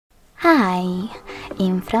Hi!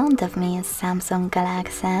 In front of me is Samsung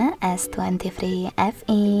Galaxy S23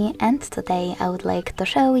 FE, and today I would like to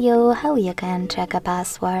show you how you can check a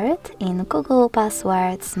password in Google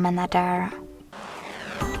Passwords Manager.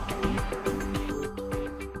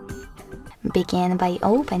 Begin by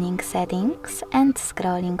opening Settings and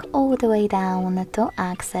scrolling all the way down to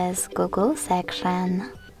access Google section.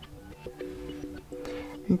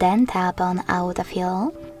 Then tap on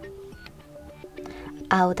Autofill,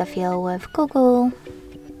 Autofill with Google,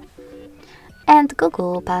 and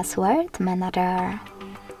Google Password Manager.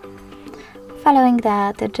 Following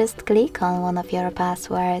that, just click on one of your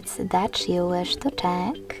passwords that you wish to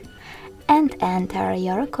check and enter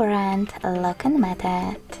your current login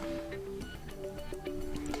method.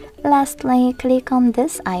 Lastly, click on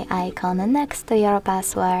this eye icon next to your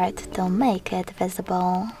password to make it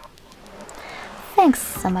visible. Thanks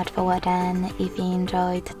so much for watching. If you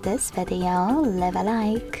enjoyed this video, leave a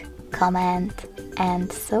like, comment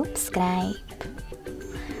and subscribe.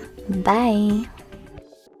 Bye!